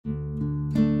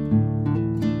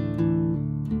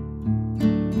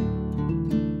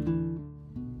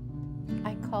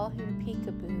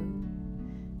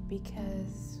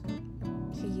because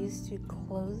he used to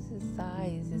close his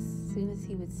eyes as soon as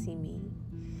he would see me,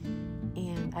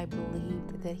 and I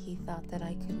believed that he thought that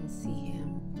I couldn't see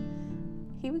him.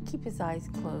 He would keep his eyes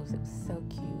closed. It was so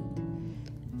cute.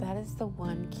 That is the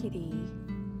one kitty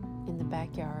in the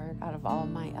backyard out of all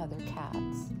my other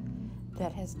cats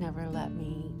that has never let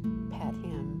me pet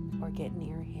him or get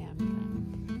near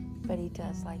him. But he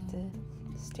does like to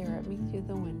stare at me through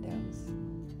the windows.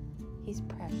 He's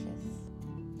precious.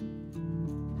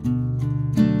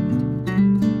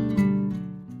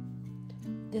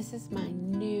 This is my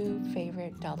new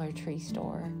favorite Dollar Tree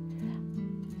store.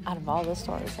 Out of all the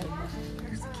stores,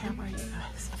 there's the camera, you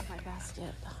guys, of my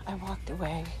basket. I walked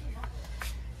away.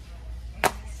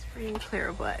 It's free and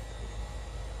clear, but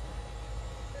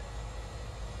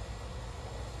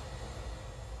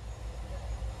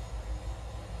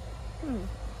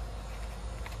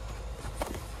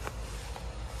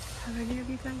have any of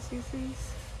you guys used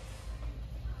these?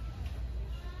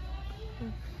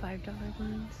 $5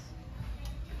 ones.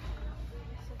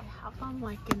 So they have them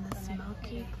like in the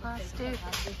smoky plastic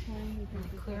and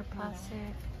the clear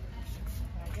plastic.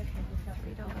 $3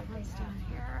 ones down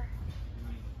here.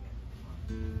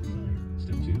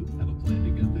 Step 2, have a plan to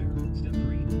get there. Step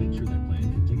 3, make sure that plan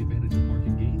can take advantage of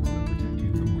market gains and protect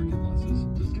you from market losses.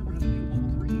 Discover how to do all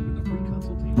 3 with a free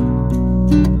consultation.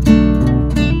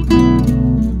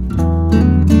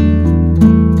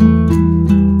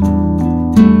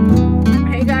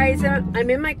 Hey guys, I'm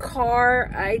in my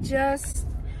car. I just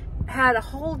had a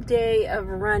whole day of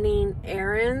running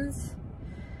errands.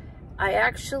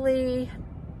 I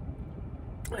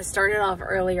started off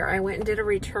earlier. I went and did a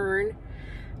return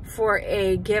for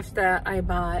a gift that I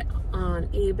bought on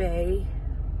eBay.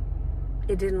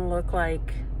 It didn't look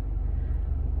like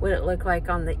what it looked like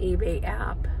on the eBay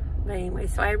app. But anyway,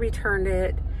 so I returned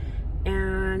it.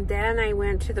 And then I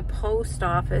went to the post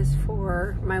office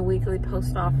for my weekly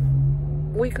post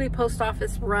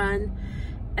office run.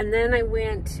 And then I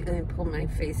went, let me pull my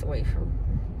face away from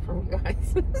you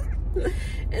guys.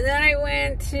 And then I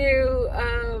went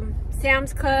to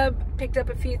Sam's Club, picked up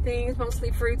a few things,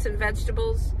 mostly fruits and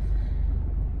vegetables.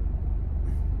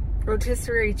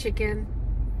 Rotisserie chicken.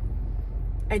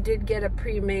 I did get a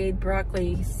pre-made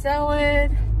broccoli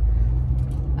salad.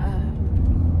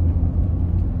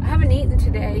 I haven't eaten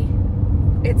today.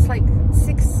 It's like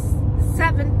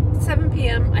 7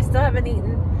 p.m. I still haven't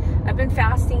eaten. I've been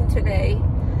fasting today.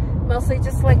 Mostly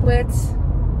just liquids.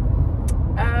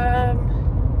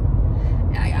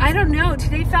 I don't know.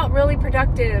 Today felt really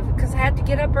productive because I had to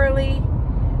get up early.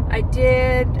 I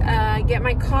did get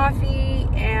my coffee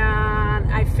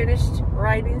and I finished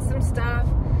writing some stuff.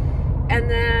 And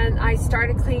then I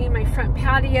started cleaning my front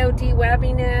patio,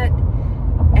 de-webbing it.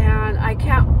 And I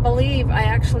can't believe I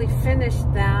actually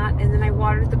finished that. And then I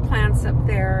watered the plants up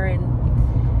there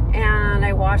and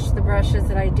I washed the brushes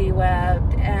that I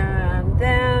de-webbed. And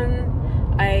then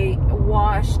I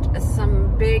washed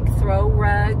some big throw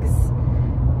rugs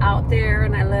out there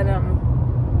and I let them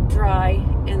dry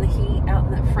in the heat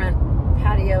out in the front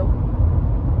patio.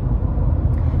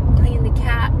 Clean the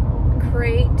cat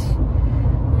crate.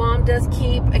 Mom does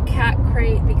keep a cat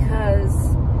crate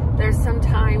because there's some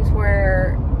times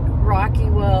where Rocky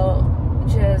will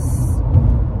just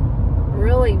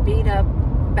really beat up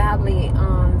badly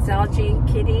on Zalji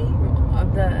Kitty,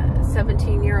 the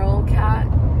 17-year-old cat.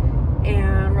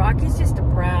 And Rocky's just a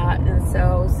brat, and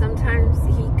so sometimes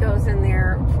he goes in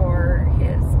there for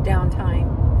his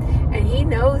downtime. And he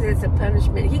knows it's a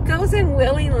punishment. He goes in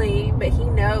willingly, but he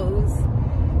knows.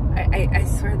 I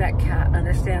swear that cat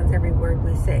understands every word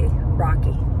we say.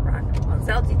 Rocky. Well,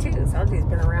 Zalji too. Zalji's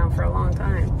been around for a long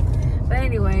time. But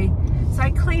anyway, so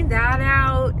I cleaned that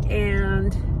out,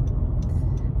 and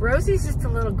Rosie's just a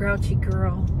little grouchy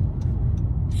girl.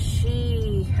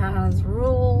 She has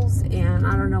rules, and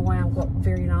I don't know why I'm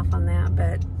veering off on that,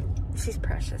 but she's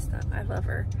precious though. I love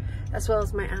her, as well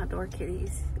as my outdoor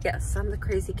kitties. Yes, I'm the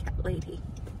crazy cat lady.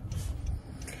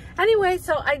 Anyway,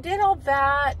 so I did all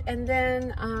that, and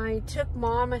then I took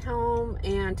Mom at home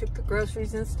and took the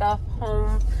groceries and stuff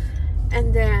home,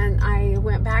 and then I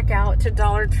went back out to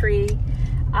Dollar Tree.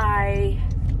 I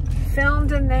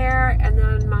filmed in there, and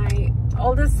then my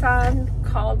oldest son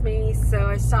called me, so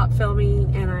I stopped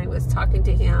filming and I was talking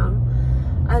to him.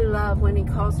 I love when he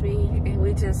calls me, and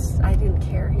I didn't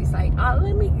care. He's like, I'll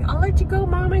let you go,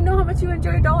 Mom. I know how much you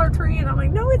enjoy Dollar Tree. And I'm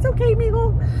like, no, it's okay,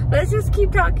 mijo. Let's just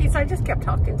keep talking. So I just kept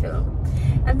talking to him.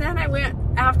 And then I went,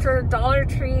 after Dollar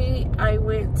Tree, I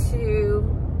went to,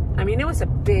 I mean, it was a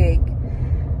big,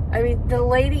 I mean, the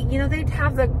lady, you know, they'd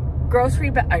have the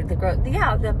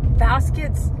the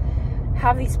baskets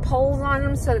have these poles on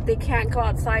them so that they can't go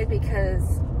outside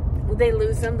because they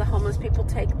lose them. The homeless people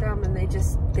take them and they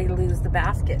lose the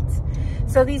baskets.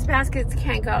 So these baskets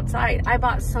can't go outside. I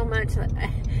bought so much,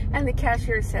 and the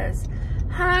cashier says,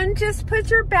 "Hun, just put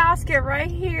your basket right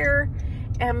here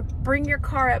and bring your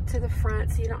car up to the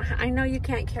front so you don't, I know you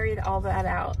can't carry all that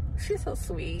out." She's so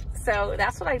sweet. So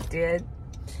that's what I did.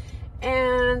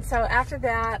 And so after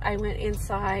that, I went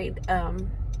inside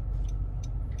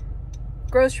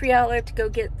grocery outlet to go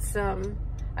get some,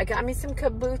 I got me some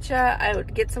kombucha. I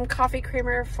would get some coffee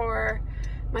creamer for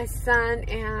my son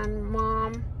and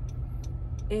mom.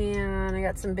 And I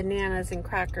got some bananas and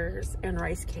crackers and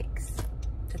rice cakes.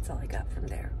 That's all I got from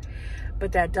there.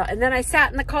 But and then I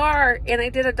sat in the car and I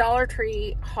did a Dollar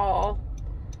Tree haul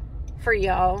for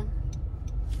y'all.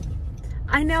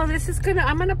 I know this is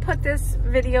I'm gonna put this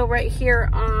video right here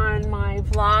on my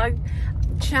vlog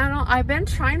channel. I've been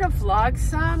trying to vlog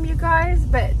some, you guys,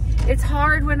 but it's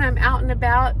hard when I'm out and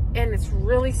about and it's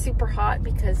really super hot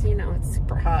because, you know, it's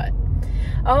super hot.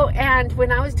 Oh, and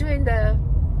when I was doing the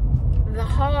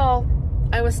haul,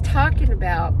 I was talking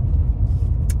about,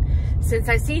 since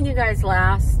I've seen you guys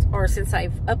last, or since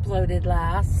I've uploaded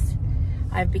last,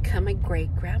 I've become a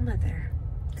great grandmother.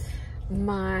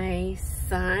 My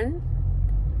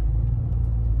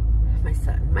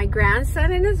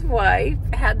grandson and his wife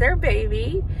had their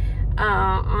baby.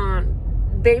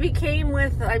 Baby came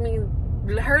with, I mean,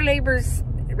 her labor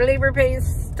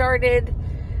pains started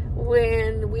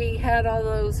when we had all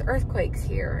those earthquakes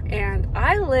here. And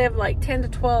I live like 10 to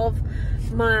 12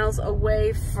 miles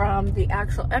away from the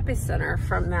actual epicenter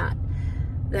from that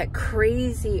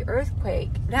crazy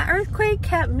earthquake. That earthquake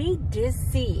kept me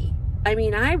dizzy. I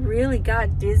mean, I really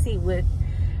got dizzy with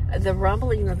the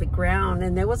rumbling of the ground,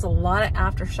 and there was a lot of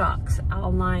aftershocks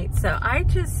all night. So I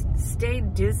just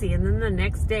stayed dizzy, and then the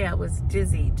next day I was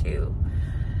dizzy too.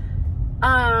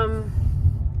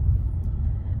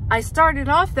 I started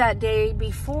off that day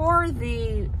before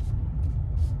the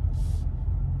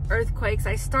earthquakes.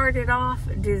 I started off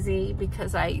dizzy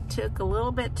because I took a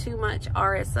little bit too much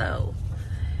RSO.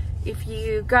 If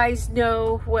you guys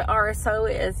know what RSO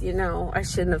is, you know I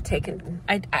shouldn't have taken.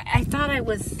 I thought I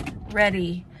was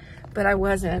ready, but I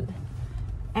wasn't,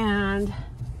 and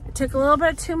I took a little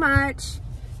bit too much,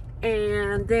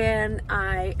 and then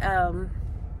I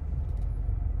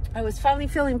was finally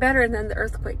feeling better, and then the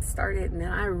earthquake started, and then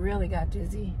I really got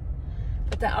dizzy.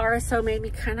 But the RSO made me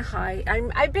kind of high.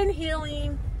 I've been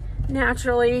healing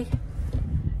naturally,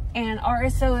 and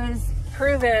RSO is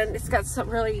proven, it's got some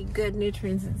really good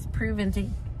nutrients. It's proven to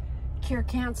cure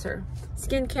cancer,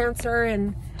 skin cancer,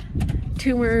 and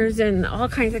tumors, and all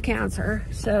kinds of cancer.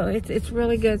 So it's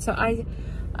really good. So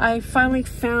I finally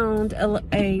found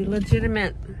a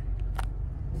legitimate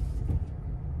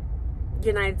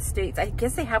United States. I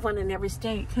guess they have one in every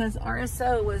state, because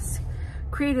RSO was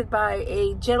created by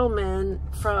a gentleman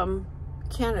from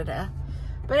Canada.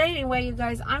 But anyway, you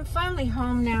guys, I'm finally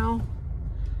home now.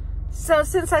 So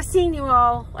since I've seen you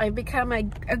all, I've become a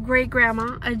great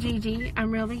grandma, a Gigi.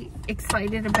 I'm really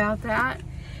excited about that.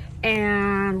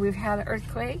 And we've had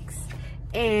earthquakes,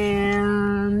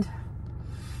 and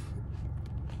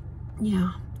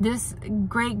yeah, this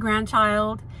great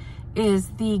grandchild is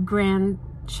the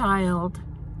grandchild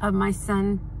of my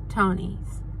son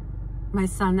Tony's, my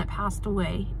son that passed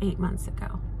away 8 months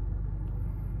ago.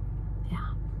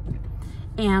 Yeah.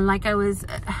 And like I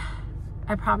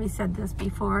probably said this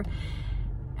before,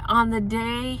 on the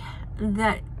day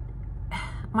that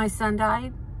my son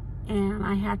died and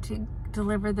I had to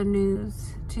deliver the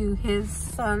news to his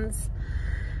sons,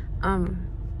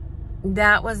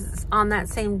 that was on that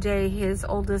same day his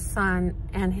oldest son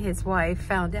and his wife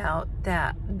found out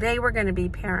that they were going to be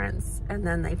parents, and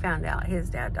then they found out his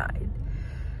dad died.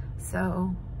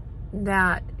 So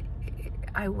that,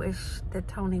 I wish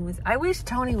Tony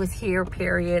was here,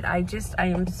 period. I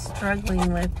am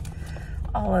struggling with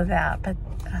all of that, but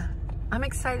I'm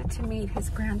excited to meet his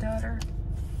granddaughter,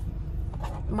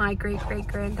 my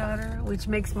great-great-granddaughter, which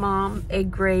makes mom a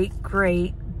wait,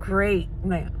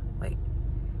 great-grandma.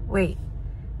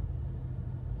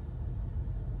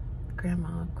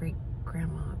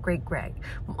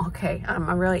 Okay, I'm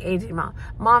really aging mom.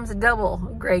 Mom's a double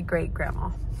great-great-grandma.